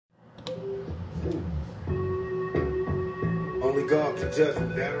God can judge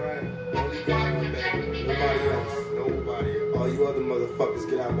me, that right? Only God, I bet. Nobody else. Nobody else. All you other motherfuckers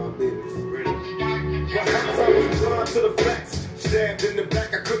get out of my business. Really? Perhaps I was blind to the facts. Stabbed in the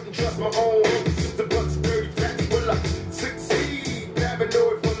back, I couldn't trust my own homies. The bunch of dirty facts. Will I succeed?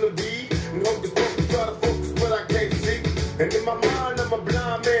 Paranoid from the weed. And hocus pocus, try to focus, but I can't see. And in my mind, I'm a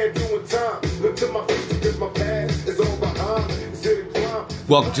blind man doing time. Look to my future, cause my past is all behind.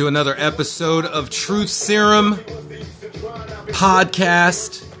 Welcome to another episode of Truth Serum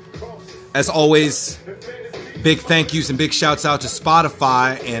podcast. As always, big thank yous and big shouts out to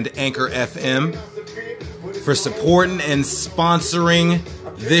Spotify and Anchor FM for supporting and sponsoring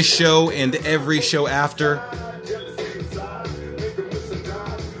this show and every show after.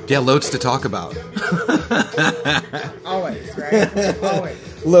 Yeah, loads to talk about. Always, right?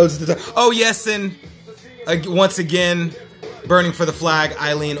 Always. Loads to talk. Oh, yes, and once again, Burning for the Flag,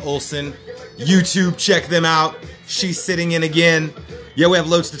 Eileen Olsen. YouTube, check them out. She's sitting in again. Yeah, we have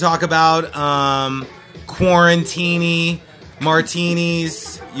loads to talk about. Quarantini,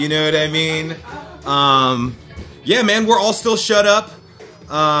 martinis, you know what I mean? Yeah, man, we're all still shut up.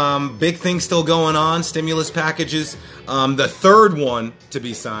 Big things still going on. Stimulus packages. The third one to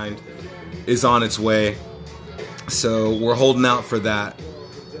be signed is on its way. So we're holding out for that.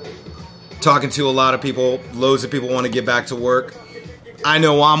 Talking to a lot of people. Loads of people want to get back to work. I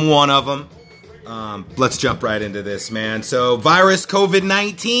know I'm one of them. Let's jump right into this, man. So, virus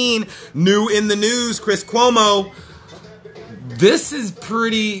COVID-19, new in the news. Chris Cuomo. This is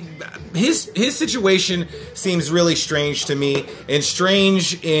pretty... His situation seems really strange to me. And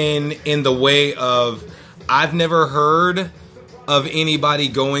strange in the way of... I've never heard of anybody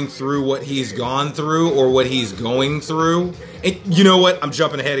going through what he's gone through or what he's going through. And you know what? I'm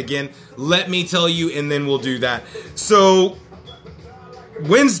jumping ahead again. Let me tell you, and then we'll do that. So,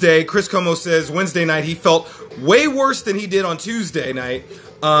 Wednesday, Chris Cuomo says Wednesday night he felt way worse than he did on Tuesday night.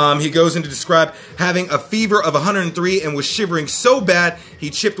 He goes in to describe having a fever of 103 and was shivering so bad he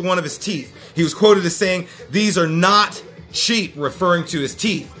chipped one of his teeth. He was quoted as saying, "These are not cheap," referring to his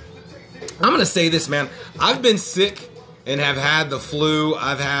teeth. I'm going to say this, man. I've been sick and have had the flu.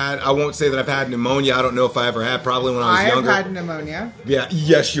 I won't say that I've had pneumonia. I don't know if I ever had, probably when I was younger. I have had pneumonia. Yeah,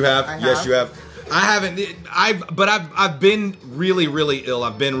 yes you have. Yes you have. I haven't, but I've been really, really ill.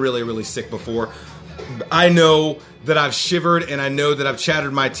 I've been really, really sick before. I know that I've shivered and I know that I've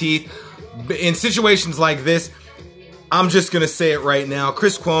chattered my teeth. In situations like this, I'm just going to say it right now.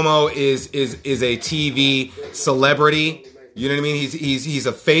 Chris Cuomo is a TV celebrity. You know what I mean? He's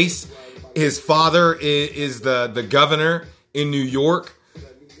a face. His father is the governor in New York.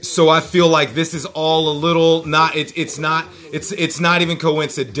 So I feel like this is all a little it's not even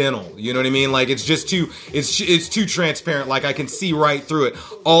coincidental. You know what I mean? Like it's too transparent. Like I can see right through it.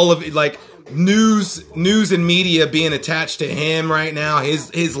 All of it, like news and media being attached to him right now,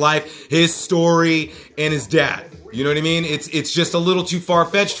 his life, his story, and his dad. You know what I mean? It's just a little too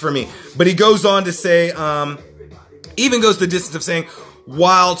far-fetched for me. But he goes on to say, even goes the distance of saying,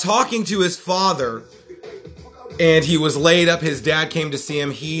 while talking to his father, and he was laid up, his dad came to see him.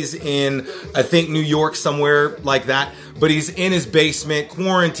 He's in, I think, New York, somewhere like that. But he's in his basement,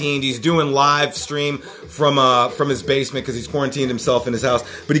 quarantined. He's doing live stream from his basement because he's quarantined himself in his house.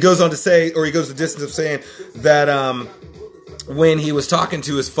 But he goes on to say, or he goes the distance of saying that when he was talking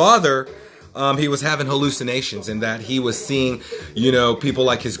to his father, he was having hallucinations and that he was seeing, people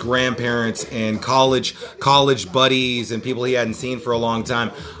like his grandparents and college buddies and people he hadn't seen for a long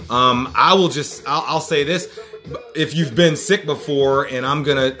time. I'll say this. If you've been sick before, and I'm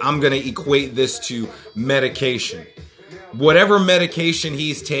gonna equate this to medication. Whatever medication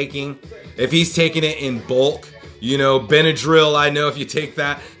he's taking, if he's taking it in bulk, Benadryl, I know if you take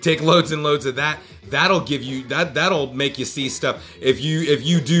loads and loads of that, that'll give you that'll make you see stuff. If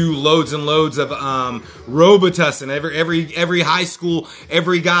you do loads and loads of Robitussin, every high school,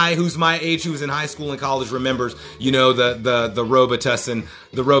 every guy who's my age who's in high school and college remembers, the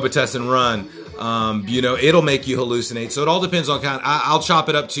Robitussin run. It'll make you hallucinate. So it all depends on I'll chop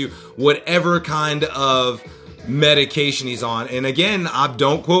it up to whatever kind of medication he's on. And again,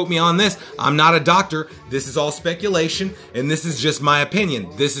 don't quote me on this. I'm not a doctor. This is all speculation, and this is just my opinion.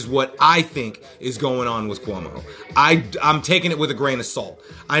 This is what I think is going on with Cuomo. I'm taking it with a grain of salt.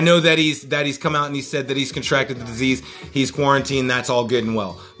 I know that he's come out and he said that he's contracted the disease. He's quarantined. That's all good and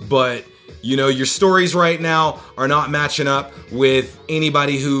well. But your stories right now are not matching up with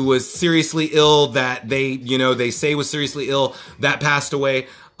anybody who was seriously ill that they say was seriously ill that passed away.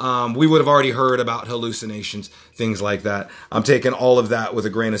 We would have already heard about hallucinations, things like that. I'm taking all of that with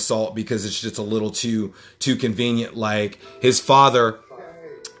a grain of salt because it's just a little too convenient. Like his father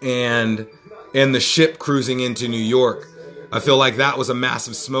and the ship cruising into New York. I feel like that was a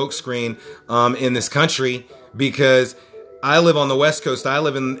massive smokescreen in this country, because I live on the West Coast. I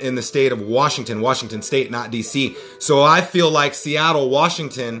live in the state of Washington State, not DC. So I feel like Seattle,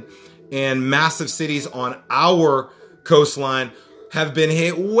 Washington, and massive cities on our coastline have been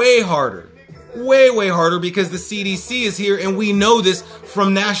hit way harder. Way harder, because the CDC is here, and we know this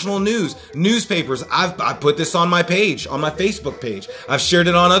from national newspapers. I put this on my page, on my Facebook page. I've shared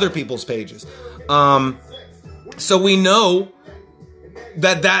it on other people's pages. So we know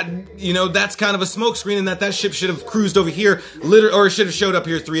that that's kind of a smokescreen, and that ship should have cruised over here, or should have showed up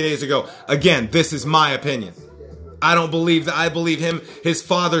here 3 days ago. Again, this is my opinion. I don't believe that. I believe his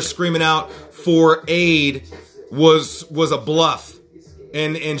father screaming out for aid was a bluff,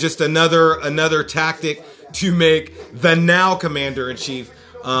 and just another tactic to make the now Commander-in-Chief,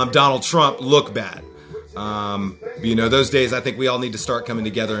 Donald Trump, look bad. Those days, I think we all need to start coming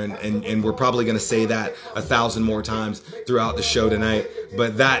together, and we're probably going to say that 1,000 more times throughout the show tonight,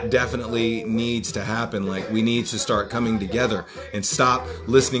 but that definitely needs to happen. Like, we need to start coming together and stop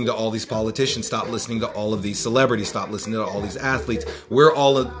listening to all these politicians, stop listening to all of these celebrities, stop listening to all these athletes. We're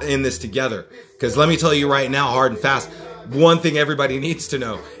all in this together, because let me tell you right now, hard and fast, one thing everybody needs to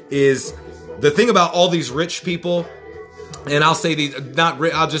know is the thing about all these rich people. And I'll say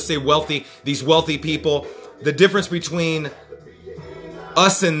I'll just say wealthy, these wealthy people, the difference between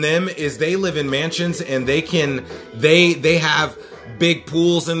us and them is they live in mansions, and they have big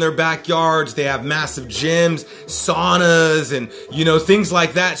pools in their backyards. They have massive gyms, saunas, and, things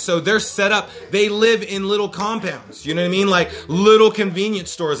like that. So they're set up. They live in little compounds. You know what I mean? Like little convenience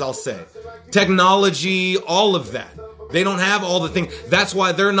stores, I'll say. Technology, all of that. They don't have all the things. That's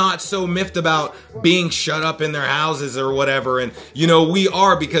why they're not so miffed about being shut up in their houses or whatever. And, we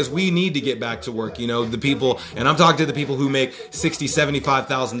are, because we need to get back to work. The people, and I'm talking to the people who make $60,000,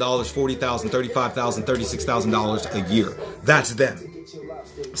 $75,000, $40,000, $35,000, $36,000 a year. That's them.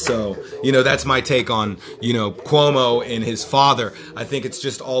 So, that's my take on, Cuomo and his father. I think it's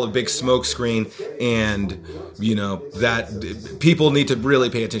just all a big smokescreen, and, that people need to really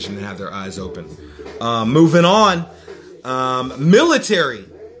pay attention and have their eyes open. Moving on. Military,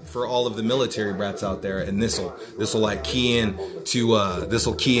 for all of the military brats out there, and this will like key into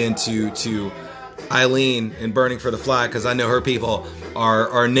Eileen and Burning for the Flag, because I know her people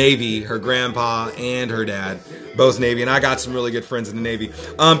are Navy, her grandpa and her dad, both Navy, and I got some really good friends in the Navy.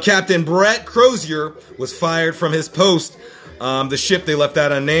 Captain Brett Crozier was fired from his post, the ship they left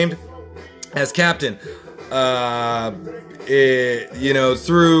out unnamed, as captain. I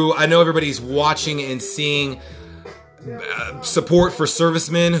know everybody's watching and seeing support for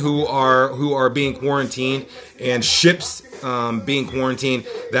servicemen who are being quarantined, and ships being quarantined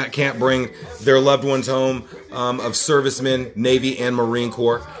that can't bring their loved ones home, of servicemen, Navy and Marine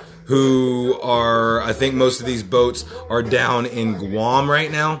Corps, who are, I think most of these boats are down in Guam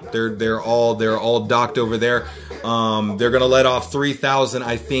right now. They're all docked over there. They're gonna let off 3,000,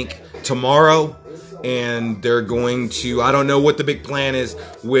 I think, tomorrow, and they're going to, I don't know what the big plan is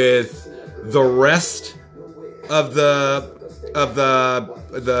with the rest of the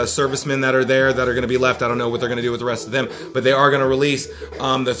servicemen that are there, that are going to be left. I don't know what they're going to do with the rest of them, but they are going to release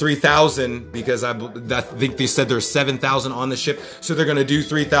the 3,000, because I think they said there's 7,000 on the ship, so they're going to do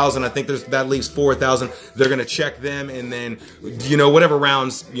 3,000. I think that leaves 4,000. They're going to check them, and then whatever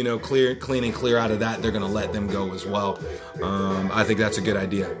rounds clean and clear out of that, they're going to let them go as well. I think that's a good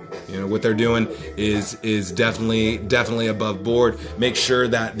idea. What they're doing is definitely above board. Make sure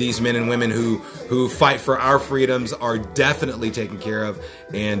that these men and women who fight for our freedoms are definitely taken care of,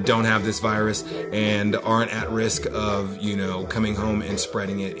 and don't have this virus, and aren't at risk of coming home and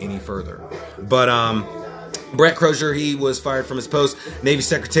spreading it any further. But Brett Crozier, he was fired from his post. Navy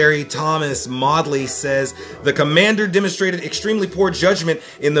Secretary Thomas Maudley says the commander demonstrated extremely poor judgment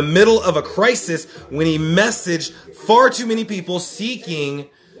in the middle of a crisis when he messaged far too many people seeking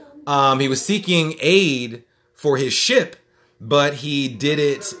aid for his ship, but he did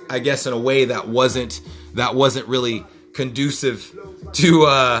it, I guess, in a way that wasn't really conducive to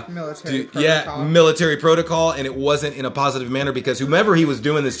military protocol, and it wasn't in a positive manner, because whomever he was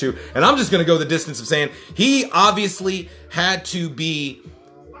doing this to, and I'm just going to go the distance of saying he obviously had to be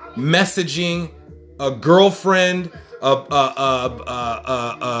messaging a girlfriend, a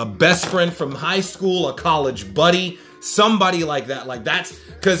best friend from high school, a college buddy, somebody like that. Like, that's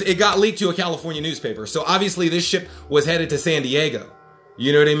because it got leaked to a California newspaper. So obviously this ship was headed to San Diego.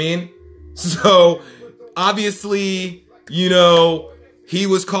 You know what I mean? So obviously, he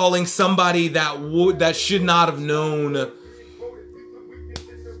was calling somebody that should not have known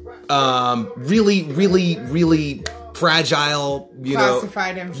really fragile,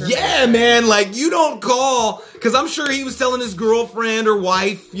 Classified information. Yeah, man, like, you don't call, because I'm sure he was telling his girlfriend or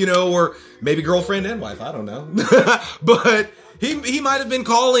wife, or maybe girlfriend and wife, I don't know. But he might have been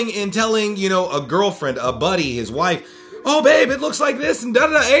calling and telling, a girlfriend, a buddy, his wife, oh, babe, it looks like this, and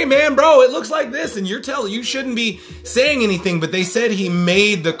da-da-da, hey, man, bro, it looks like this, and you shouldn't be saying anything, but they said he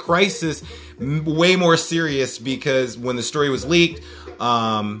made the crisis way more serious because when the story was leaked,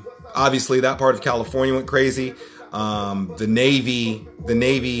 obviously that part of California went crazy. The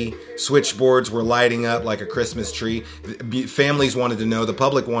Navy switchboards were lighting up like a Christmas tree. Families wanted to know, the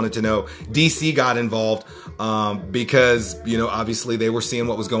public wanted to know. DC got involved because, obviously they were seeing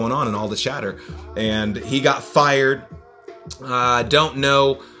what was going on and all the chatter. And he got fired. Don't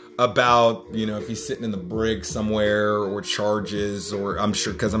know about, if he's sitting in the brig somewhere or charges, or I'm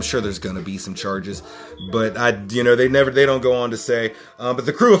sure there's going to be some charges, but they don't go on to say, but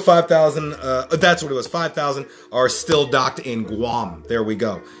the crew of 5,000, that's what it was, 5,000 are still docked in Guam. There we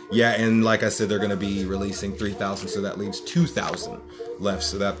go. Yeah. And like I said, they're going to be releasing 3,000. So that leaves 2,000 left.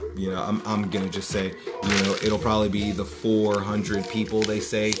 So that, I'm going to just say, it'll probably be the 400 people they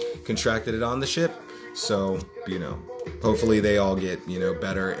say contracted it on the ship. So, hopefully they all get,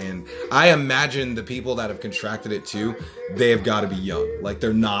 better. And I imagine the people that have contracted it too, they have got to be young. Like,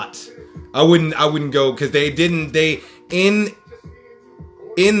 they're not, I wouldn't go, because in the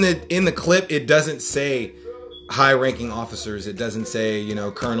clip, it doesn't say high ranking officers. It doesn't say,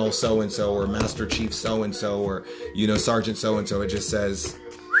 Colonel so-and-so or Master Chief so-and-so or, Sergeant so-and-so. It just says,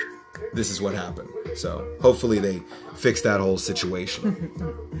 this is what happened. So hopefully they fix that whole situation.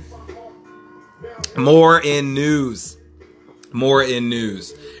 More in news.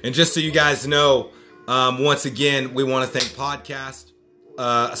 And just so you guys know, once again, we want to thank Spotify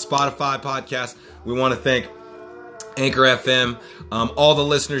podcast. We want to thank Anchor FM, all the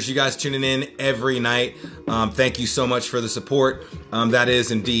listeners, you guys tuning in every night. Thank you so much for the support. That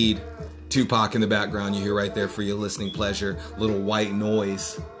is indeed Tupac in the background. You hear right there for your listening pleasure. Little white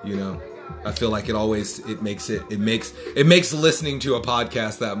noise, I feel like it makes listening to a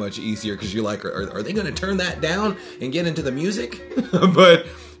podcast that much easier, because you're like, are they going to turn that down and get into the music?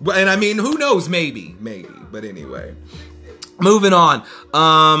 And I mean, who knows? Maybe. But anyway, moving on.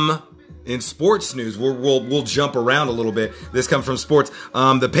 In sports news, we'll jump around a little bit. This comes from sports.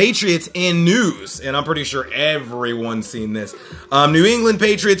 The Patriots in news, and I'm pretty sure everyone's seen this. New England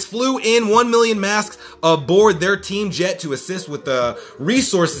Patriots flew in 1 million masks aboard their team jet to assist with the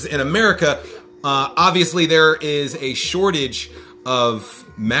resources in America. Obviously, there is a shortage of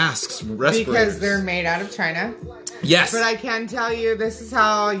masks, respirators. Because they're made out of China. Yes. But I can tell you, this is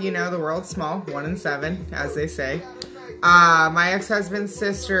how, the world's small. 1 in 7, as they say. My ex-husband's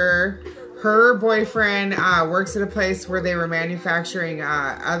sister, her boyfriend works at a place where they were manufacturing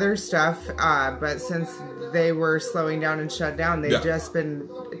other stuff, but since they were slowing down and shut down, they've just been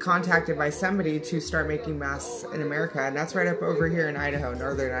contacted by somebody to start making masks in America, and that's right up over here in Idaho,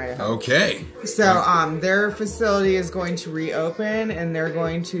 northern Idaho. Okay. So their facility is going to reopen, and they're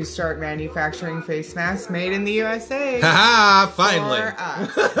going to start manufacturing face masks made in the USA. Haha, finally.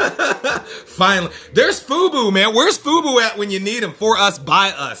 Finally. There's FUBU, man. Where's FUBU at when you need him? For us,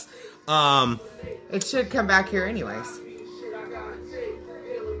 by us. It should come back here anyways.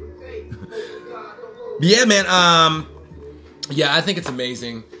 Yeah, man. Yeah, I think it's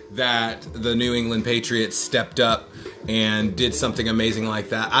amazing that the New England Patriots stepped up and did something amazing like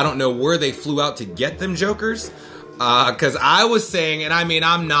that. I don't know where they flew out to get them jokers, because I was saying, and I mean,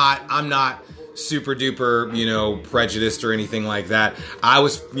 I'm not super duper, prejudiced or anything like that. I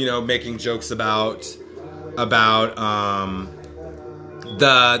was, making jokes about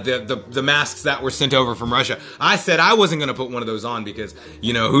the masks that were sent over from Russia. I said I wasn't going to put one of those on because,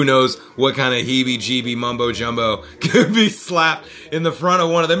 who knows what kind of heebie-jeebie mumbo-jumbo could be slapped in the front of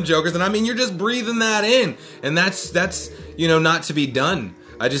one of them jokers. And I mean, you're just breathing that in. And that's not to be done.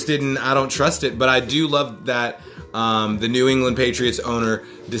 I don't trust it. But I do love that the New England Patriots owner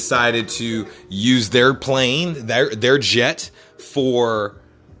decided to use their plane, their jet for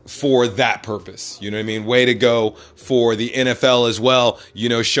that purpose. You know what I mean? Way to go for the NFL as well,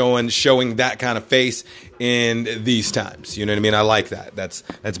 showing that kind of face in these times. You know what I mean? I like that. That's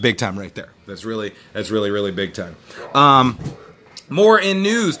big time right there. That's really big time. More in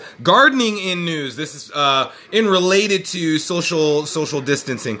news, gardening in news. This is in related to social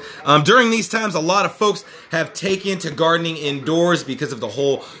distancing. During these times, a lot of folks have taken to gardening indoors because of the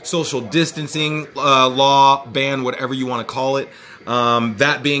whole social distancing law, ban, whatever you want to call it.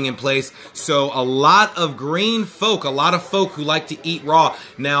 That being in place. So a lot of green folk, a lot of folk who like to eat raw.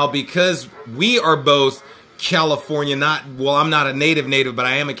 Now, because we are both California, I'm not a native, but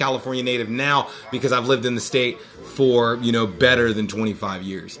I am a California native now because I've lived in the state for, better than 25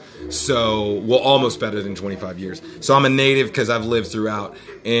 years. So, almost better than 25 years. So I'm a native because I've lived throughout.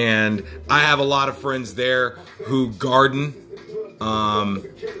 And I have a lot of friends there who garden,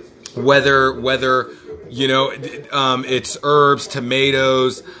 whether it's herbs,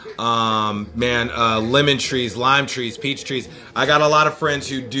 tomatoes, lemon trees, lime trees, peach trees. I got a lot of friends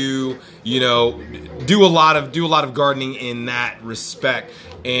who do a lot of gardening in that respect.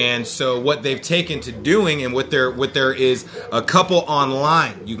 And so what they've taken to doing, and what there is a couple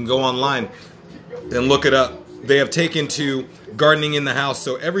online, you can go online and look it up. They have taken to gardening in the house.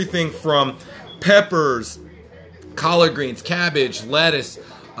 So everything from peppers, collard greens, cabbage, lettuce,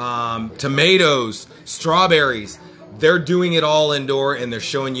 tomatoes, strawberries. They're doing it all indoor, and they're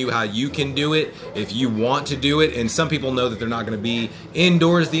showing you how you can do it if you want to do it. And some people know that they're not going to be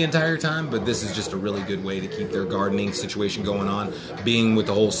indoors the entire time, but this is just a really good way to keep their gardening situation going on, being with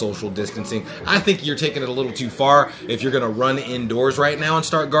the whole social distancing. I think you're taking it a little too far if you're going to run indoors right now and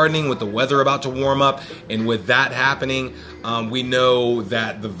start gardening with the weather about to warm up. And with that happening, we know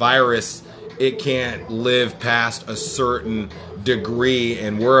that the virus, it can't live past a certain degree,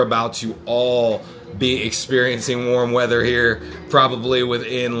 and we're about to all be experiencing warm weather here probably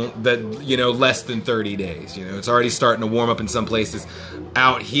within less than 30 days. It's already starting to warm up in some places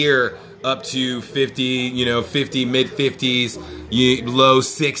out here up to 50, mid 50s, low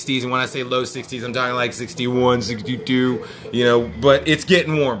 60s. And when I say low 60s, I'm talking like 61, 62, but it's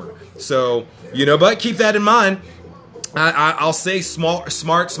getting warmer. So, but keep that in mind. I'll say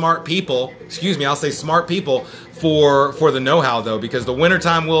smart people. Excuse me. I'll say smart people for the know-how, though, because the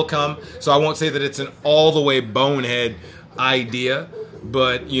wintertime will come. So I won't say that it's an all the way bonehead idea,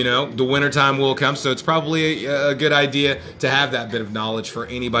 but the wintertime will come. So it's probably a good idea to have that bit of knowledge for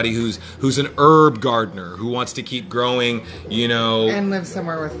anybody who's an herb gardener who wants to keep growing, and live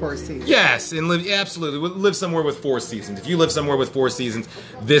somewhere with 4 seasons. Yes, and live somewhere with 4 seasons. If you live somewhere with 4 seasons,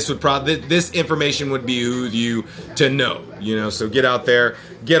 this information would behoove you to know. So get out there,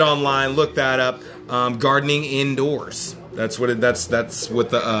 get online, look that up. Gardening indoors. That's what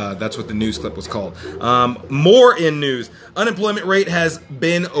the news clip was called. More in news. Unemployment rate has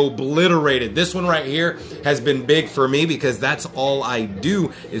been obliterated. This one right here has been big for me because that's all I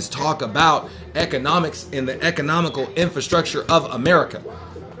do is talk about economics and the economical infrastructure of America.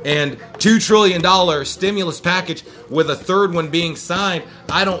 And $2 trillion stimulus package with a third one being signed.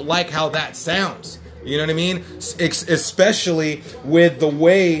 I don't like how that sounds. You know what I mean? Especially with the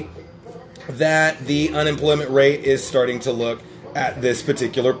way that the unemployment rate is starting to look at this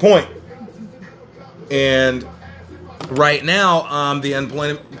particular point. And right now, the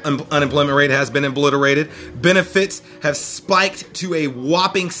unemployment rate has been obliterated. Benefits have spiked to a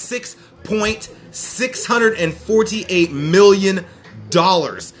whopping $6.648 million.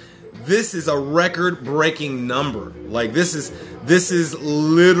 This is a record-breaking number. Like, this is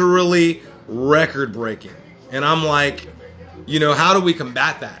literally record-breaking. And I'm like, how do we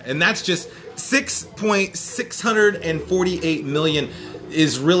combat that? And that's just $6.648 million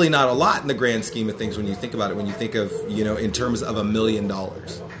is really not a lot in the grand scheme of things when you think about it. When you think of, in terms of $1 million,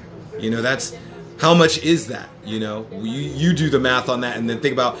 that's how much is that? You do the math on that, and then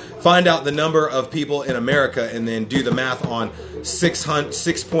find out the number of people in America, and then do the math on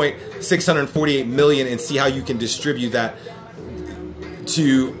 $6.648 million, and see how you can distribute that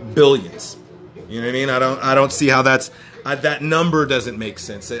to billions. You know what I mean? I don't see how that's. That number doesn't make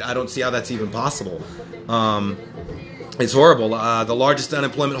sense. I don't see how that's even possible. It's horrible. The largest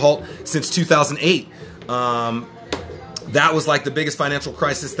unemployment halt since 2008. That was like the biggest financial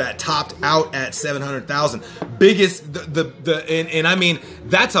crisis that topped out at 700,000. Biggest, and I mean,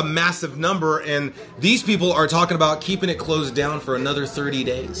 that's a massive number. And these people are talking about keeping it closed down for another 30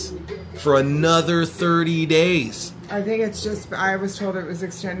 days. For another 30 days. I think it's just, I was told it was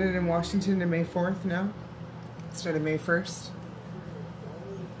extended in Washington to May 4th, no? Instead of May 1st.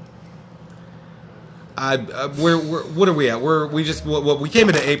 What are we at? We came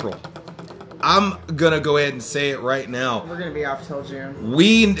into April. I'm gonna go ahead and say it right now. We're gonna be off till June.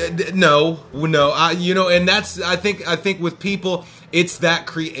 No. And that's I think with people, it's that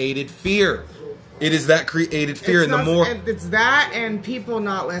created fear. It is that created fear, it's that and people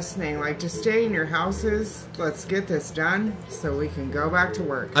not listening. Like, just stay in your houses. Let's get this done so we can go back to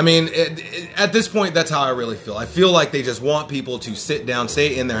work. I mean, at this point, that's how I really feel. I feel like they just want people to sit down,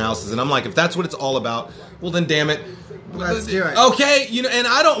 stay in their houses, and I'm like, if that's what it's all about, well then, damn it, let's do it. Okay, and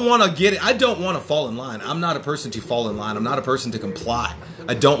I don't want to get it. I don't want to fall in line. I'm not a person to fall in line. I'm not a person to comply.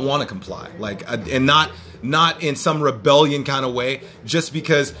 I don't want to comply. And not in some rebellion kind of way, just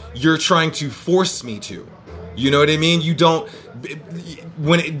because you're trying to force me to. You know what I mean? You don't.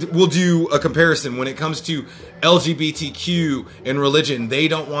 We'll do a comparison when it comes to LGBTQ and religion. They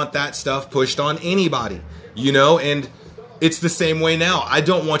don't want that stuff pushed on anybody. You know, and it's the same way now. I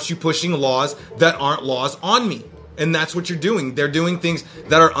don't want you pushing laws that aren't laws on me. And that's what you're doing. They're doing things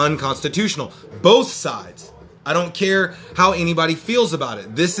that are unconstitutional. Both sides. I don't care how anybody feels about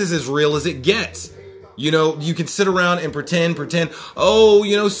it. This is as real as it gets. You know, you can sit around and pretend, oh,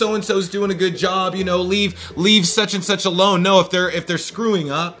 you know, so-and-so's doing a good job, you know, leave such and such alone. No, if they're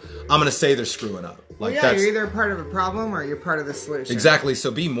screwing up, I'm going to say they're screwing up. Like, well, yeah, you're either part of a problem or you're part of the solution. Exactly. So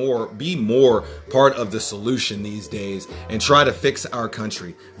be more part of the solution these days and try to fix our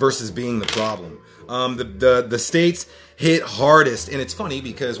country versus being the problem. The states hit hardest, and it's funny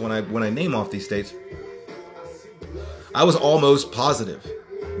because when I name off these states, I was almost positive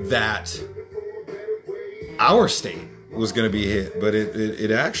that our state was going to be hit, but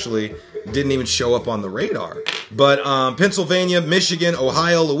it actually didn't even show up on the radar. But Pennsylvania, Michigan,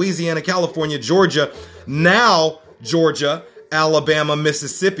 Ohio, Louisiana, California, Georgia, now Georgia, Alabama,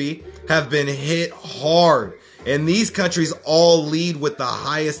 Mississippi have been hit hard. And these countries all lead with the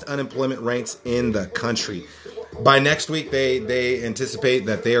highest unemployment rates in the country. By next week, they anticipate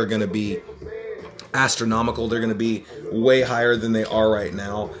that they are going to be astronomical. They're going to be way higher than they are right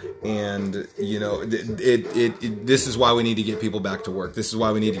now. And, you know, this is why we need to get people back to work. This is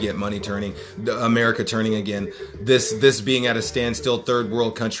why we need to get money turning, America turning again. This being at a standstill, third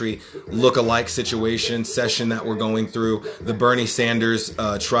world country, look-alike session that we're going through, the Bernie Sanders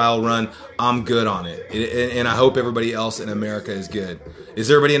trial run, I'm good on it. And I hope everybody else in America is good.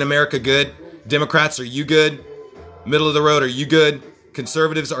 Is everybody in America good? Democrats, are you good? Middle of the road, are you good?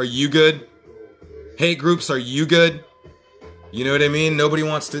 Conservatives, are you good? Hate groups, are you good? You know what I mean? Nobody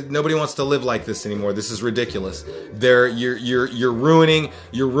wants to live like this anymore. This is ridiculous. You're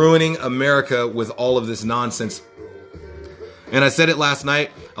ruining America with all of this nonsense. And I said it last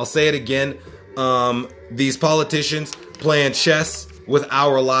night. I'll say it again. These politicians playing chess with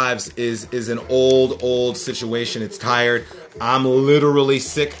our lives is an old situation. It's tired. I'm literally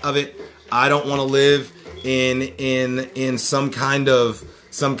sick of it. I don't want to live in some kind of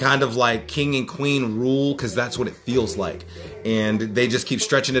like king and queen rule, because that's what it feels like. And they just keep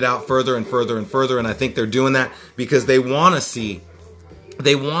stretching it out further and further and further. And I think they're doing that because they want to see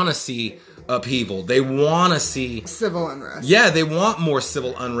upheaval. They want to see civil unrest. Yeah, they want more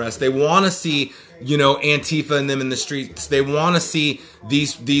civil unrest. They want to see, you know, Antifa and them in the streets. They want to see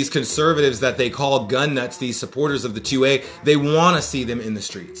these conservatives that they call gun nuts, these supporters of the 2A. They want to see them in the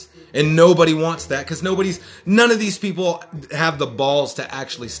streets. And nobody wants that because none of these people have the balls to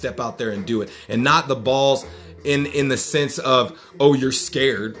actually step out there and do it. And not the balls in the sense of, oh, you're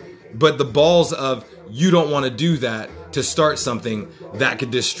scared, but the balls of you don't want to do that to start something that could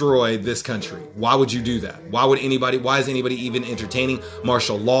destroy this country. Why would you do that? Why is anybody even entertaining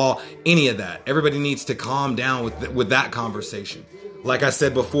martial law? Any of that. Everybody needs to calm down with that conversation. Like I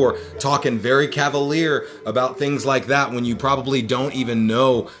said before, talking very cavalier about things like that when you probably don't even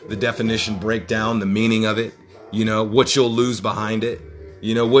know the definition breakdown, the meaning of it, you know, what you'll lose behind it,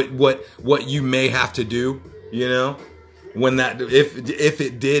 you know, what you may have to do, you know, when that, if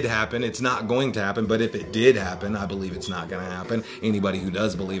it did happen, it's not going to happen, but if it did happen, I believe it's not going to happen. Anybody who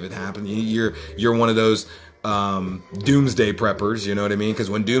does believe it happened, you're one of those doomsday preppers, you know what I mean?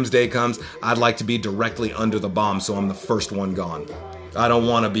 Because when doomsday comes, I'd like to be directly under the bomb, so I'm the first one gone. I don't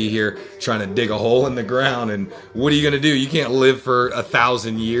want to be here trying to dig a hole in the ground. And what are you going to do? You can't live for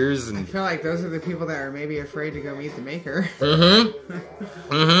 1,000 years. And I feel like those are the people that are maybe afraid to go meet the maker.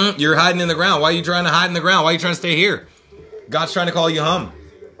 You're hiding in the ground. Why are you trying to hide in the ground? Why are you trying to stay here? God's trying to call you home.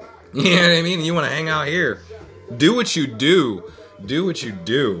 You know what I mean? You want to hang out here. Do what you do. Do what you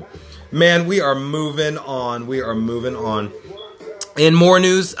do. Man, we are moving on. In more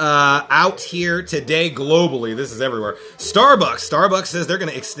news out here today globally, this is everywhere. Starbucks says they're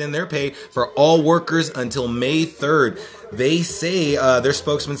going to extend their pay for all workers until May 3rd. They say, their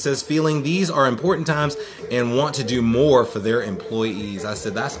spokesman says, feeling these are important times and want to do more for their employees. I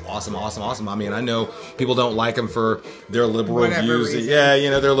said, that's awesome. I mean, I know people don't like them for their liberal views. Reason. Yeah, you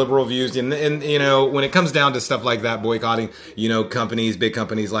know, their liberal views. And, you know, when it comes down to stuff like that, boycotting, you know, big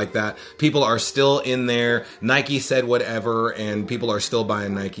companies like that, people are still in there. Nike said whatever, and people are still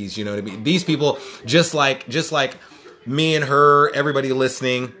buying Nikes. You know what I mean? These people, just like me and her, everybody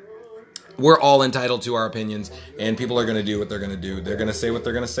listening, we're all entitled to our opinions, and people are going to do what they're going to do. They're going to say what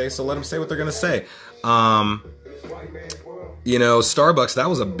they're going to say, so let them say what they're going to say. Starbucks,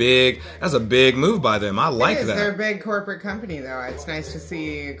 that's a big move by them. I like that. They're a big corporate company, though. It's nice to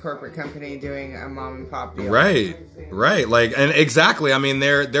see a corporate company doing a mom and pop deal. Right. Like, and exactly. I mean,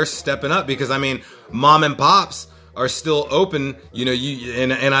 they're stepping up because, I mean, mom and pops are still open,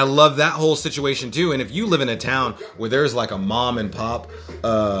 and I love that whole situation too. And if you live in a town where there's like a mom and pop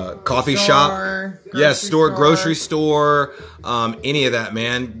coffee shop, grocery store, any of that,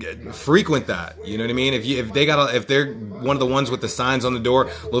 man, frequent that. You know what I mean? If they're one of the ones with the signs on the door,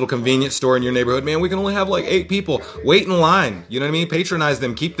 little convenience store in your neighborhood, man, we can only have like 8 people. Wait in line. You know what I mean? Patronize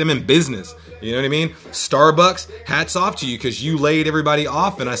them, keep them in business. You know what I mean? Starbucks, hats off to you because you laid everybody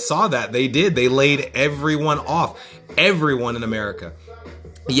off, and I saw that. They did. They laid everyone off. Everyone in America.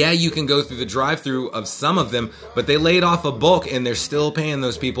 Yeah, you can go through the drive-through of some of them, but they laid off a bulk, and they're still paying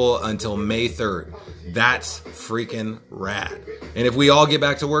those people until May 3rd. That's freaking rad. And if we all get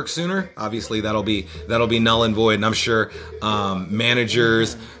back to work sooner, obviously that'll be null and void. And I'm sure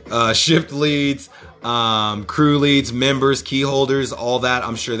managers, shift leads, crew leads, members, key holders, all that,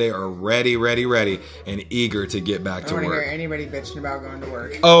 I'm sure they are ready, and eager to get back to work. I don't want to hear anybody bitching about going to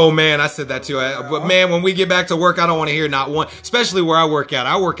work. Oh, man, I said that too. But, man, when we get back to work, I don't want to hear not one, especially where I work at.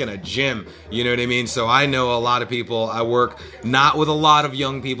 I work in a gym, you know what I mean? So I know a lot of people. I work not with a lot of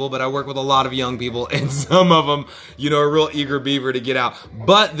young people, but I work with a lot of young people, and some of them, are real eager beaver to get out.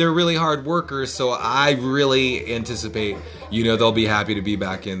 But they're really hard workers, so I really anticipate, they'll be happy to be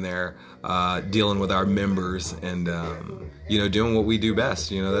back in there. Dealing with our members and, doing what we do best,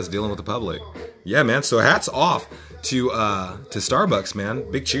 that's dealing with the public. Yeah, man. So hats off to Starbucks,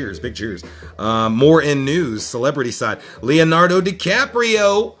 man. Big cheers. More in news, celebrity side. Leonardo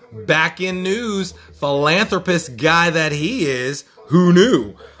DiCaprio back in news. Philanthropist guy that he is. Who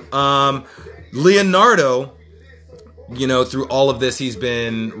knew? Leonardo, through all of this, he's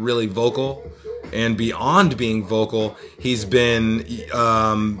been really vocal. And beyond being vocal, he's been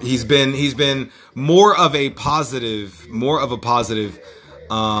more of a positive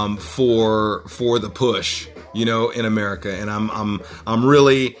for the push, in America. And I'm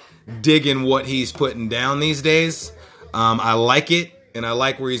really digging what he's putting down these days. I like it, and I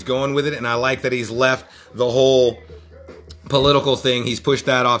like where he's going with it, and I like that he's left the whole political thing. He's pushed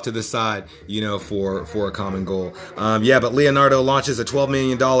that off to the side, for a common goal. But Leonardo launches a $12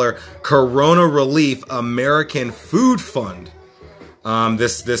 million Corona Relief American Food Fund.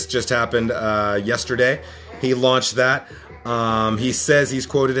 This just happened yesterday. He launched that. He says, he's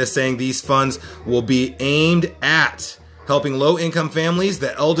quoted as saying, these funds will be aimed at helping low-income families,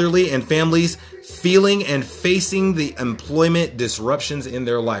 the elderly, and families feeling and facing the employment disruptions in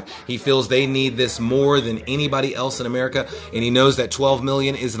their life. He feels they need this more than anybody else in America, and he knows that $12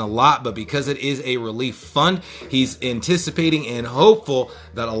 million isn't a lot, but because it is a relief fund, he's anticipating and hopeful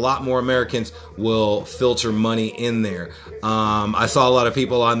that a lot more Americans will filter money in there. I saw a lot of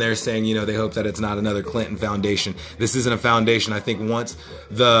people on there saying, they hope that it's not another Clinton Foundation. This isn't a foundation. I think once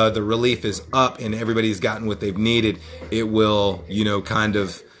the relief is up and everybody's gotten what they've needed, it will, kind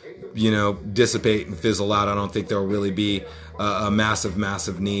of dissipate and fizzle out. I don't think there'll really be a massive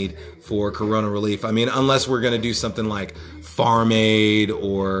need for Corona relief. I mean, unless we're going to do something like Farm Aid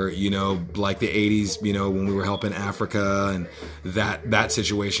or, like the 80s, when we were helping Africa and that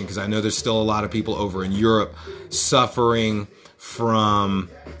situation. Because I know there's still a lot of people over in Europe suffering from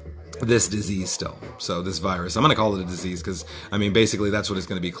this disease still. So this virus, I'm going to call it a disease because, basically that's what it's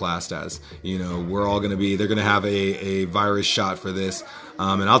going to be classed as. We're all going to be, they're going to have a virus shot for this.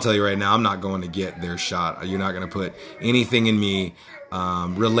 And I'll tell you right now, I'm not going to get their shot. You're not going to put anything in me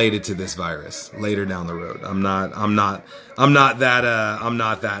related to this virus later down the road. I'm not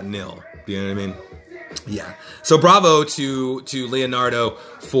that nil. You know what I mean? Yeah. So bravo to Leonardo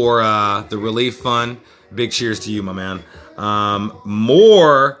for the relief fund. Big cheers to you, my man.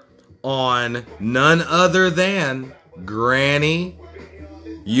 More on none other than Granny.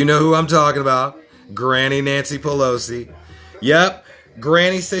 You know who I'm talking about. Granny Nancy Pelosi. Yep.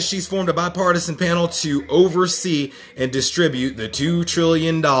 Granny says she's formed a bipartisan panel to oversee and distribute the $2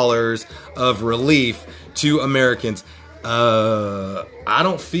 trillion of relief to Americans. I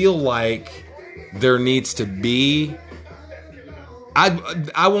don't feel like there needs to be.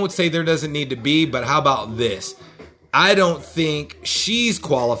 I won't say there doesn't need to be, but how about this? I don't think she's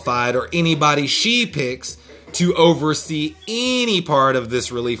qualified or anybody she picks to oversee any part of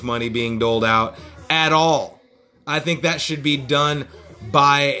this relief money being doled out at all. I think that should be done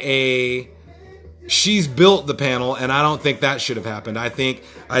by she's built the panel, and I don't think that should have happened. I think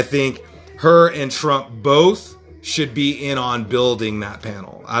her and Trump both should be in on building that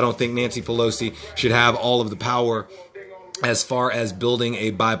panel. I don't think Nancy Pelosi should have all of the power as far as building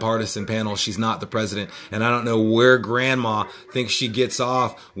a bipartisan panel. She's not the president. And I don't know where grandma thinks she gets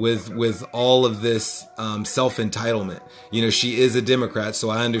off with all of this self-entitlement. You know, she is a Democrat, so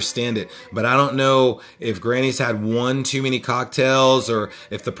I understand it. But I don't know if granny's had one too many cocktails or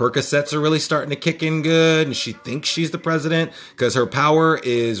if the Percocets are really starting to kick in good and she thinks she's the president, because her power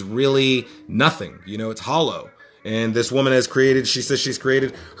is really nothing. You know, it's hollow. And this woman has created, she says she's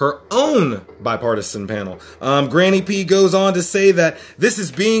created her own bipartisan panel. Granny P goes on to say that this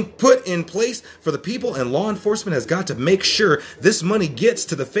is being put in place for the people, and law enforcement has got to make sure this money gets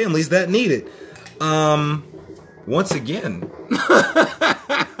to the families that need it. Once again,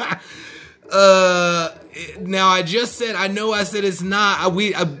 now I just said, I know I said it's not,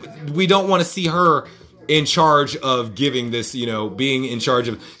 we don't want to see her in charge of giving this, you know, being in charge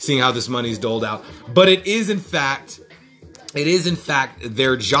of seeing how this money is doled out. But it is in fact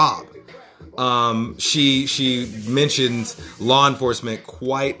their job. She mentions law enforcement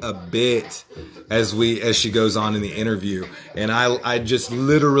quite a bit as she goes on in the interview. And I just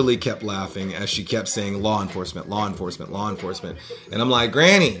literally kept laughing as she kept saying law enforcement, law enforcement, law enforcement. And I'm like,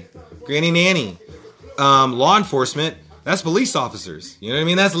 Granny Nanny, law enforcement, that's police officers. You know what I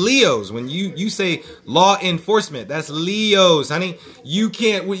mean? That's Leos. When you say law enforcement, that's Leos, honey. You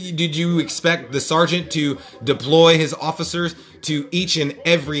can't, did you expect the sergeant to deploy his officers to each and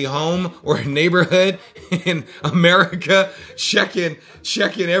every home or neighborhood in America, checking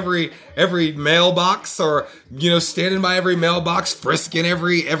every mailbox, or, you know, standing by every mailbox, frisking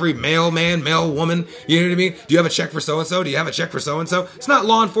every mailman, mailwoman? You know what I mean? Do you have a check for so-and-so? Do you have a check for so-and-so? It's not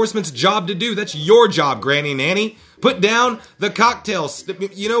law enforcement's job to do. That's your job, Granny Nanny. Put down the cocktails.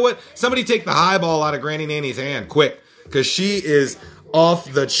 You know what? Somebody take the highball out of Granny Nanny's hand, quick, because she is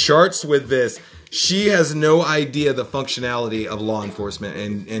off the charts with this. She has no idea the functionality of law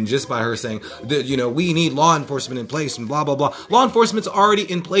enforcement, and just by her saying that, you know, we need law enforcement in place and blah blah blah. Law enforcement's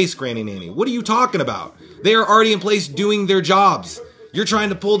already in place, Granny Nanny. What are you talking about? They are already in place doing their jobs. You're trying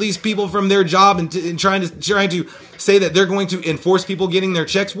to pull these people from their job and trying to say that they're going to enforce people getting their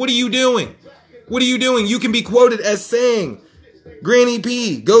checks. What are you doing? What are you doing? You can be quoted as saying, Granny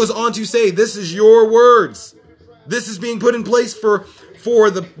P goes on to say, this is your words. This is being put in place for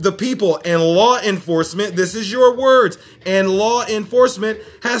the people and law enforcement. This is your words. And law enforcement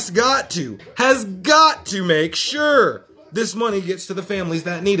has got to make sure this money gets to the families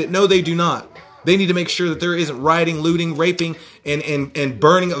that need it. No, they do not. They need to make sure that there isn't rioting, looting, raping, and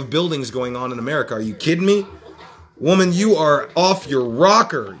burning of buildings going on in America. Are you kidding me? Woman, you are off your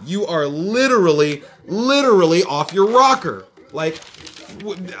rocker. You are literally off your rocker. Like,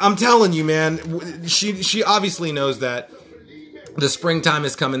 I'm telling you, man, she obviously knows that the springtime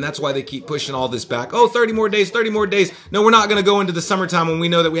is coming. That's why they keep pushing all this back. Oh, 30 more days, 30 more days. No, we're not going to go into the summertime when we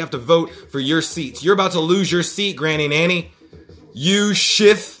know that we have to vote for your seats. You're about to lose your seat, Granny Nanny. You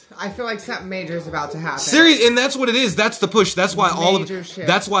shift. I feel like something major is about to happen. Seriously, and that's what it is. That's the push. That's why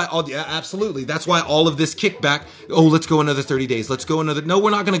Yeah, absolutely. That's why all of this kickback. Oh, let's go another 30 days. Let's go another. No,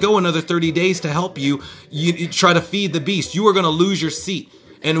 we're not going to go another 30 days to help you. You try to feed the beast. You are going to lose your seat.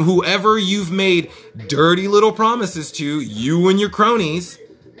 And whoever you've made dirty little promises to, you and your cronies,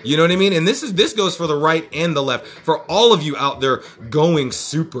 you know what I mean? And this goes for the right and the left. For all of you out there going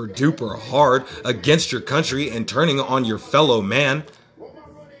super duper hard against your country and turning on your fellow man.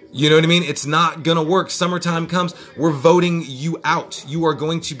 You know what I mean? It's not going to work. Summertime comes, we're voting you out. You are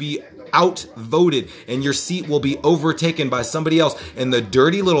going to be outvoted, and your seat will be overtaken by somebody else. And the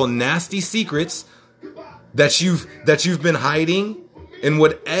dirty little nasty secrets that you've been hiding, and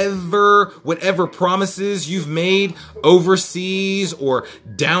whatever promises you've made overseas or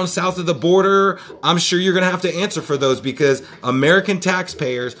down south of the border, I'm sure you're going to have to answer for those, because American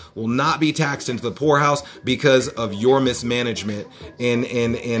taxpayers will not be taxed into the poorhouse because of your mismanagement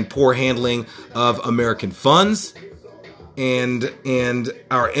and poor handling of American funds and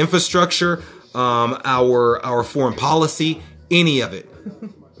our infrastructure, our foreign policy, any of it.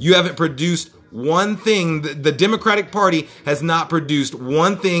 You haven't produced one thing. The Democratic Party has not produced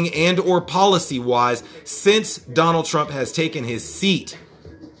one thing and or policy-wise since Donald Trump has taken his seat.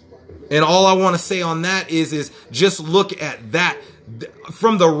 And all I want to say on that is just look at that.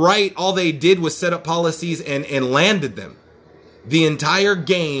 From the right, all they did was set up policies and landed them. The entire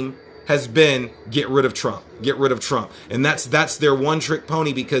game has been get rid of Trump. Get rid of Trump. And that's their one-trick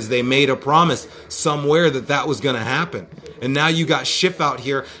pony, because they made a promise somewhere that was going to happen. And now you got Schiff out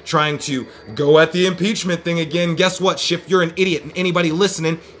here trying to go at the impeachment thing again. Guess what, Schiff? You're an idiot. And anybody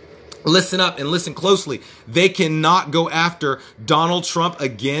listening, listen up and listen closely. They cannot go after Donald Trump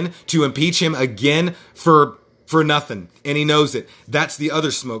again to impeach him again for nothing. And he knows it. That's the other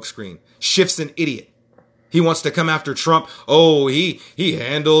smokescreen. Schiff's an idiot. He wants to come after Trump. Oh, he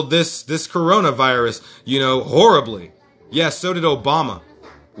handled this coronavirus, horribly. Yeah, so did Obama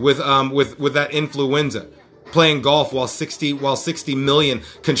with that influenza. Playing golf while 60 million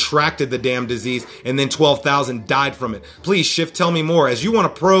contracted the damn disease and then 12,000 died from it. Please, Schiff, tell me more. As you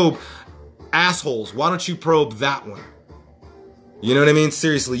want to probe assholes, why don't you probe that one? You know what I mean?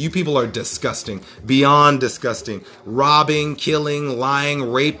 Seriously, you people are disgusting. Beyond disgusting. Robbing, killing, lying,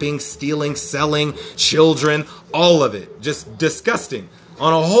 raping, stealing, selling, children, all of it. Just disgusting.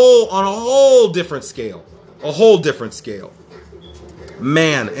 On a whole different scale. A whole different scale.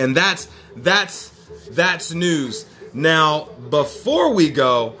 Man, and that's news. Now, before we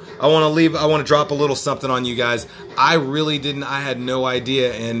go, I want to drop a little something on you guys. I had no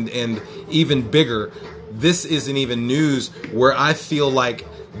idea, and even bigger, this isn't even news where I feel like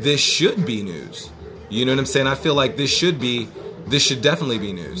this should be news. You know what I'm saying? I feel like this should definitely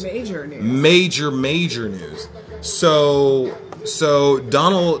be news. Major news. Major news. So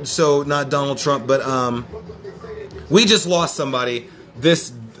not Donald Trump, but we just lost somebody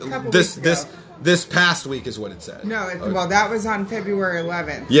this past week is what it said. No, well, that was on February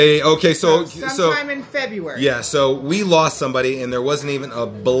 11th. Yeah, okay, so sometime in February. Yeah, so we lost somebody, and there wasn't even a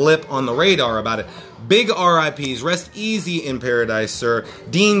blip on the radar about it. Big RIPs, rest easy in paradise, sir.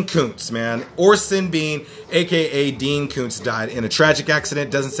 Dean Koontz, man. Orson Bean, a.k.a. Dean Koontz, died in a tragic accident.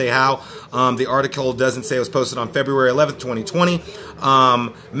 Doesn't say how. The article doesn't say it was posted on February 11th, 2020.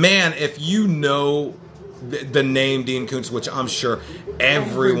 Man, if you know the name Dean Koontz, which I'm sure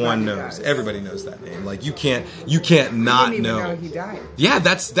everyone knows. Everybody knows that name. Like you can't not I didn't even know. know he died. Yeah,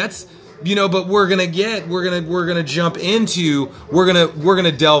 that's but we're gonna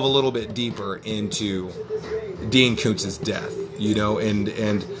delve a little bit deeper into Dean Koontz's death,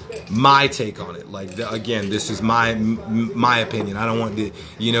 and my take on it. Like again, this is my opinion. I don't want to,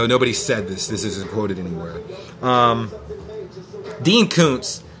 nobody said this. This isn't quoted anywhere. Dean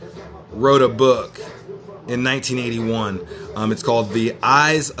Koontz wrote a book in 1981. It's called The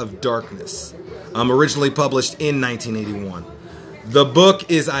Eyes of Darkness. Originally published in 1981. The book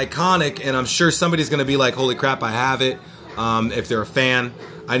is iconic, and I'm sure somebody's going to be like, holy crap, I have it. If they're a fan.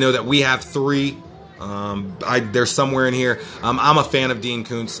 I know that we have 3. They're somewhere in here. I'm a fan of Dean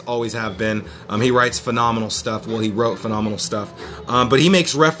Koontz, always have been. He writes phenomenal stuff. Well, he wrote phenomenal stuff. But he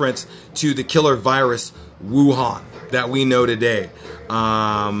makes reference to the killer virus Wuhan that we know today.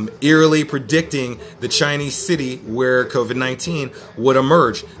 Eerily predicting the Chinese city where COVID-19 would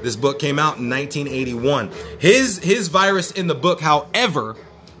emerge. This book came out in 1981. His virus in the book, however,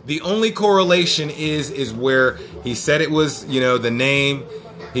 the only correlation is where he said it was, the name.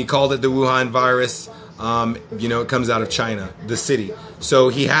 He called it the Wuhan virus. It comes out of China, the city. So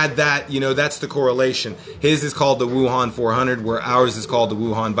he had that, that's the correlation. His is called the Wuhan 400, where ours is called the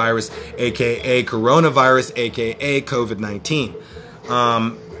Wuhan virus, aka coronavirus, aka COVID-19.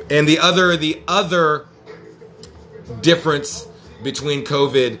 And the other difference between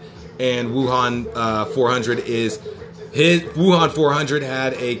COVID and Wuhan 400 is his Wuhan 400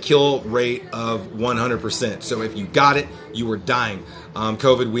 had a kill rate of 100%. So if you got it, you were dying.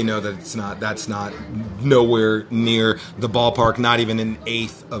 COVID, we know that that's not nowhere near the ballpark, not even an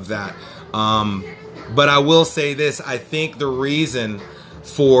eighth of that. But I will say this, I think the reason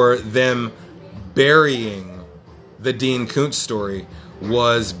for them burying the Dean Koontz story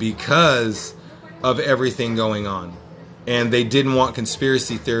was because of everything going on. And they didn't want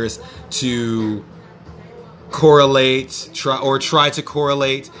conspiracy theorists to correlate, try to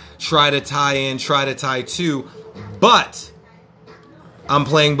correlate, try to tie in, try to tie to. But I'm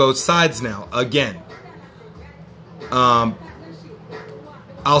playing both sides now. Again, I'll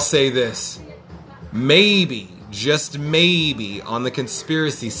say this. Maybe, just maybe, on the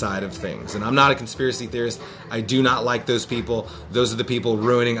conspiracy side of things, and I'm not a conspiracy theorist, I do not like those people. Those are the people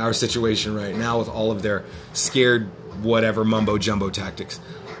ruining our situation right now with all of their scared whatever mumbo jumbo tactics.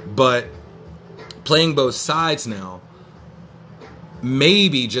 But playing both sides now,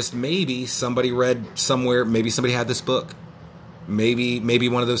 maybe, just maybe, somebody read somewhere, maybe somebody had this book. Maybe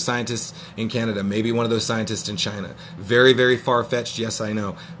one of those scientists in Canada, maybe one of those scientists in China. Very, very far-fetched, yes, I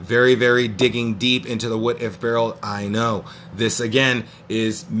know. Very, very digging deep into the what-if barrel, I know. This, again,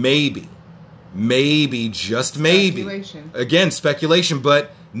 is maybe, just maybe. Speculation. Again, speculation,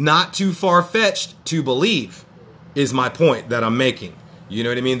 but not too far-fetched to believe, is my point that I'm making. You know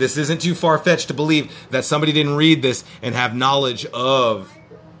what I mean? This isn't too far-fetched to believe that somebody didn't read this and have knowledge of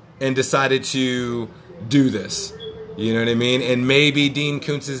and decided to do this. You know what I mean? And maybe Dean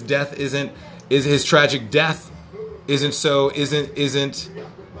Koontz's death isn't his tragic death isn't such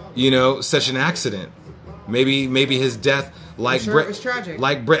an accident. Maybe his death, like I'm sure it was tragic.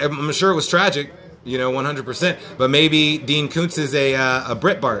 I'm sure it was tragic. You know, 100%. But maybe Dean Koontz is a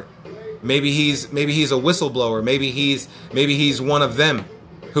Breitbart. Maybe he's a whistleblower. Maybe he's one of them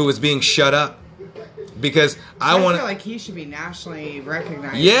who is being shut up. Because I feel like he should be nationally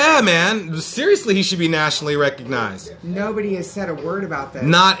recognized. Yeah, man. Seriously, he should be nationally recognized. Nobody has said a word about this.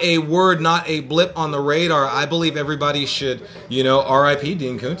 Not a word, not a blip on the radar. I believe everybody should, you know, R.I.P.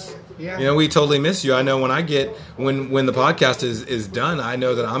 Dean Koontz. Yeah. You know, we totally miss you. I know when the podcast is done, I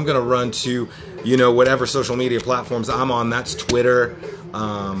know that I'm going to run to, you know, whatever social media platforms I'm on. That's Twitter,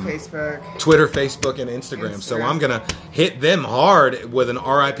 Facebook, and Instagram. So I'm going to hit them hard with an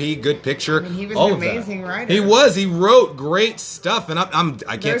RIP, good picture. I mean, he was an amazing writer. He was. He wrote great stuff, and I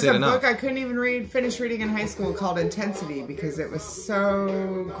can't say it enough. There's a book I couldn't even finish reading in high school called Intensity because it was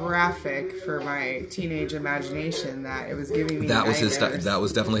so graphic for my teenage imagination that it was giving me nightmares. That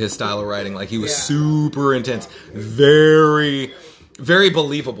was definitely his style of writing. Like, he was super intense, very, very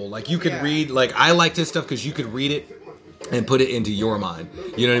believable. Like, you could read. Like, I liked his stuff because you could read it and put it into your mind.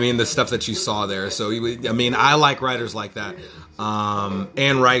 You know what I mean? The stuff that you saw there. So, I like writers like that.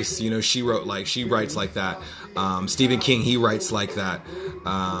 Anne Rice, you know, she writes like that. Stephen King, he writes like that.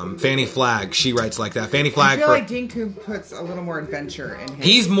 Fannie Flagg, she writes like that. Fannie Flagg. I feel like Dean Koontz puts a little more adventure in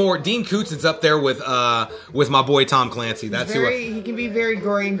him. Dean Koontz is up there with my boy Tom Clancy. He can be very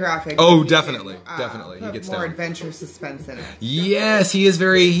gory and graphic. Oh, definitely. He gets more adventure suspense in it. Yes, he is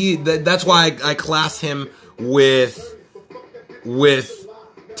that's why I class him with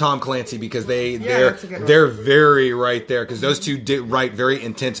Tom Clancy, because they're very right there, because those two write very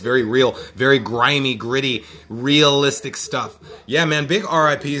intense, very real, very grimy, gritty, realistic stuff. Yeah, man, big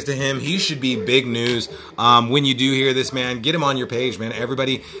RIPs to him. He should be big news. When you do hear this, man, get him on your page, man.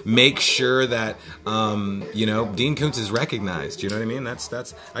 Everybody make sure that Dean Koontz is recognized. You know what I mean?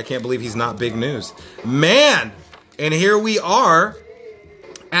 That's I can't believe he's not big news, man. And here we are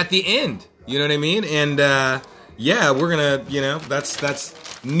at the end. You know what I mean? And yeah, we're gonna, that's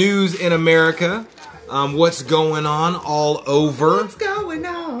news in America. What's going on all over? What's going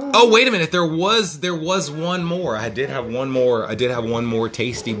on? Oh, wait a minute. There was one more. I did have one more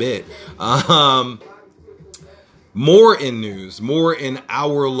tasty bit. More in news, more in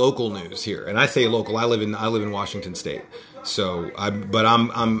our local news here. And I say local. I live in Washington State. So I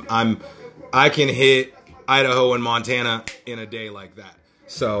can hit Idaho and Montana in a day like that.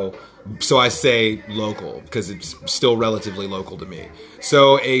 So I say local because it's still relatively local to me.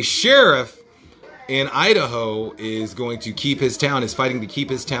 So a sheriff in Idaho is fighting to keep his town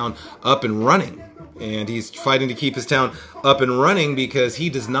up and running. And he's fighting to keep his town up and running because he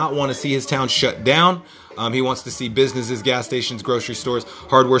does not want to see his town shut down. He wants to see businesses, gas stations, grocery stores,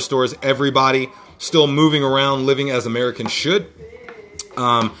 hardware stores, everybody still moving around, living as Americans should.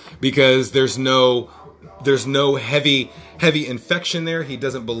 Because there's no heavy infection there. He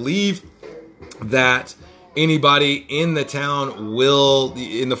doesn't believe that anybody in the town will,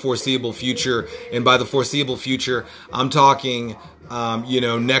 in the foreseeable future, and by the foreseeable future, I'm talking,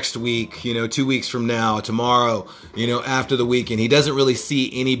 next week, 2 weeks from now, tomorrow, after the weekend. He doesn't really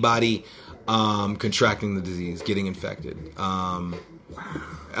see anybody contracting the disease, getting infected. I'll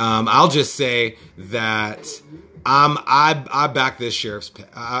just say that I back this sheriff's.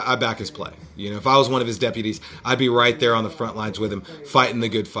 I back his play. If I was one of his deputies, I'd be right there on the front lines with him, fighting the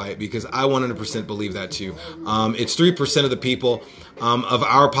good fight, because I 100% believe that too. It's 3% of the people of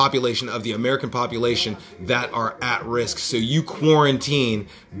our population, of the American population, that are at risk. So you quarantine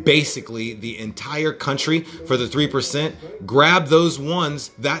basically the entire country for the 3%. Grab those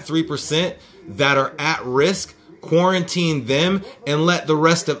ones, that 3% that are at risk, quarantine them, and let the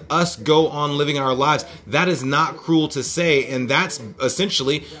rest of us go on living our lives. That is not cruel to say, and that's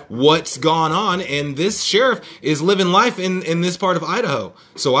essentially what's gone on, and this sheriff is living life in this part of Idaho.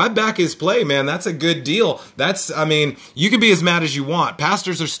 So I back his play, man. That's a good deal. You can be as mad as you want.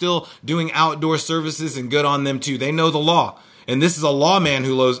 Pastors are still doing outdoor services, and good on them too. They know the law. And this is a lawman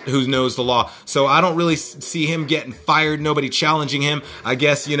who knows the law. So I don't really see him getting fired, nobody challenging him. I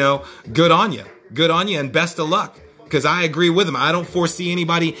guess, good on you. Good on you, and best of luck, because I agree with him. I don't foresee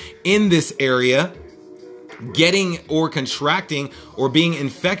anybody in this area getting or contracting or being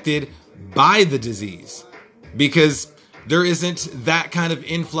infected by the disease, because there isn't that kind of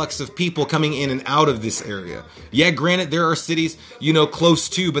influx of people coming in and out of this area. Yeah, granted, there are cities, close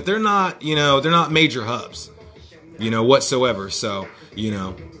to, but they're not major hubs, whatsoever. So,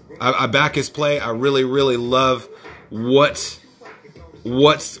 I back his play. I really, really love what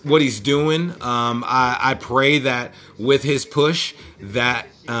he's doing. I pray that with his push that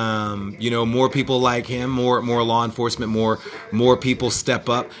more people like him, more law enforcement, more people step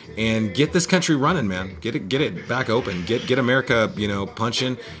up and get this country running, man. Get it back open. Get America,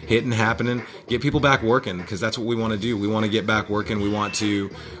 punching, hitting, happening. Get people back working, because that's what we want to do. We want to get back working. We want to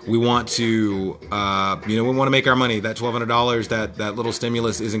make our money. That $1,200, that little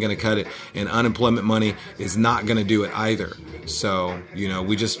stimulus isn't going to cut it, and unemployment money is not going to do it either. So,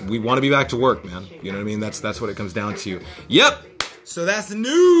 we want to be back to work, man. You know what I mean? That's what it comes down to. Yep. So that's the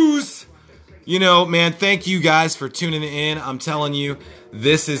news. Man, thank you guys for tuning in. I'm telling you,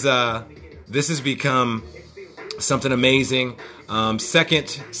 this has become something amazing.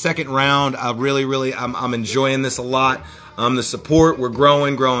 Second round. I'm enjoying this a lot. The support, we're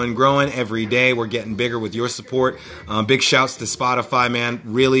growing every day. We're getting bigger with your support. Big shouts to Spotify, man.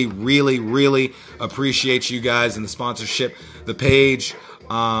 Really appreciate you guys and the sponsorship, the page,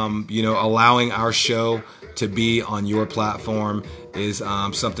 allowing our show to be on your platform is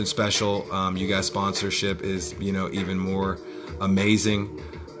something special. You guys' sponsorship is, even more amazing.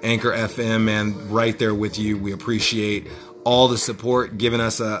 Anchor FM, man, right there with you. We appreciate all the support, giving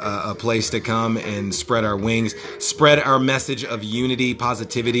us a place to come and spread our wings, spread our message of unity,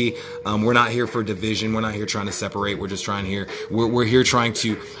 positivity. We're not here for division. We're not here trying to separate. We're just we're here trying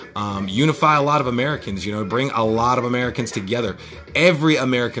to unify a lot of Americans, bring a lot of Americans together. Every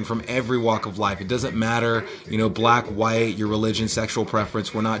American from every walk of life. It doesn't matter, black, white, your religion, sexual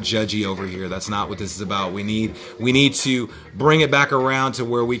preference. We're not judgy over here. That's not what this is about. We need to bring it back around to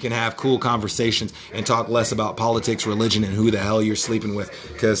where we can have cool conversations and talk less about politics, religion, and who the hell you're sleeping with.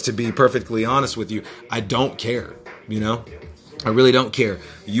 Because to be perfectly honest with you, I don't care, I really don't care.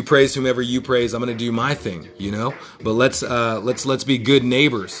 You praise whomever you praise. I'm going to do my thing, But let's be good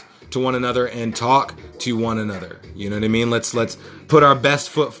neighbors to one another and talk to one another. You know what I mean? Let's put our best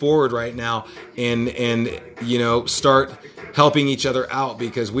foot forward right now and start helping each other out,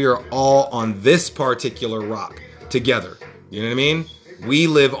 because we are all on this particular rock together. You know what I mean? We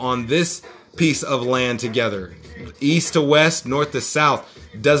live on this piece of land together. East to west, north to south,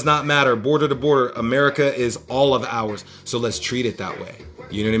 does not matter. Border to border, America is all of ours. So let's treat it that way.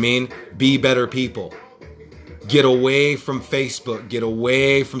 You know what I mean? Be better people. Get away from Facebook. Get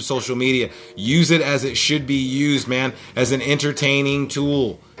away from social media. Use it as it should be used, man, as an entertaining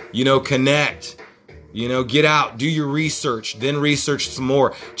tool. Connect. Get out. Do your research. Then research some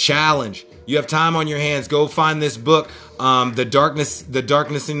more. Challenge. You have time on your hands. Go find this book. The darkness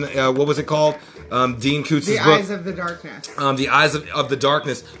in what was it called? Dean Kootz's book. The Eyes of the Darkness. The Eyes of the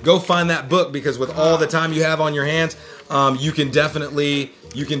Darkness. Go find that book, because with all the time you have on your hands, you can definitely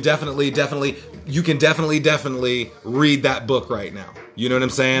read that book right now. You know what I'm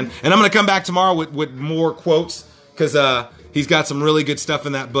saying? And I'm going to come back tomorrow with more quotes, because he's got some really good stuff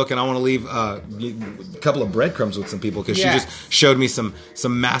in that book, and I want to leave a couple of breadcrumbs with some people, because she just showed me some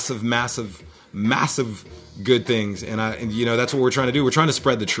massive good things, and that's what we're trying to do. We're trying to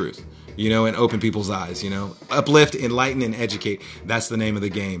spread the truth, and open people's eyes, uplift, enlighten, and educate. That's the name of the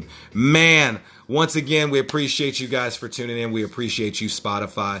game, man. Once again, we appreciate you guys for tuning in. We appreciate you,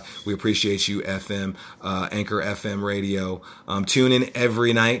 Spotify. We appreciate you, FM, Anchor FM radio. Tune in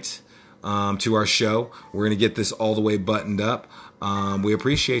every night to our show. We're going to get this all the way buttoned up. We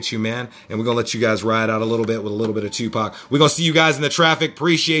appreciate you, man. And we're going to let you guys ride out a little bit with a little bit of Tupac. We're going to see you guys in the traffic.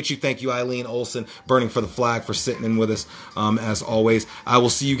 Appreciate you. Thank you, Eileen Olson, Burning for the Flag, for sitting in with us, as always. I will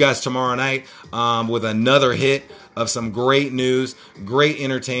see you guys tomorrow night with another hit of some great news, great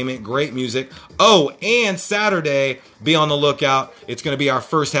entertainment, great music. Oh, and Saturday, be on the lookout. It's going to be our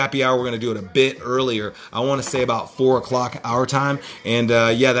first happy hour. We're going to do it a bit earlier. I want to say about 4 o'clock our time. And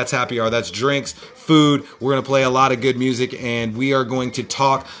that's happy hour. That's drinks, food. We're going to play a lot of good music, and we are going to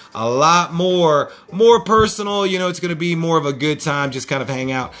talk a lot more personal. It's going to be more of a good time. Just kind of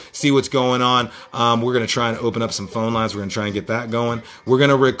hang out, see what's going on. We're going to try and open up some phone lines. We're going to try and get that going. We're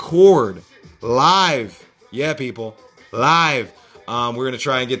going to record live. Yeah, people, live. We're going to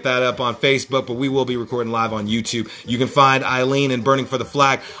try and get that up on Facebook, but we will be recording live on YouTube. You can find Eileen and Burning for the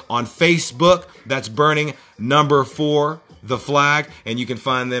Flag on Facebook. That's Burning #4 the Flag, and you can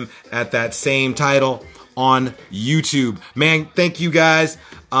find them at that same title on YouTube. Man, thank you guys.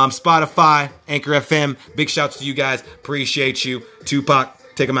 Spotify, Anchor FM, big shouts to you guys. Appreciate you. Tupac,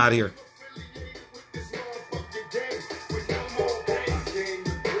 take them out of here.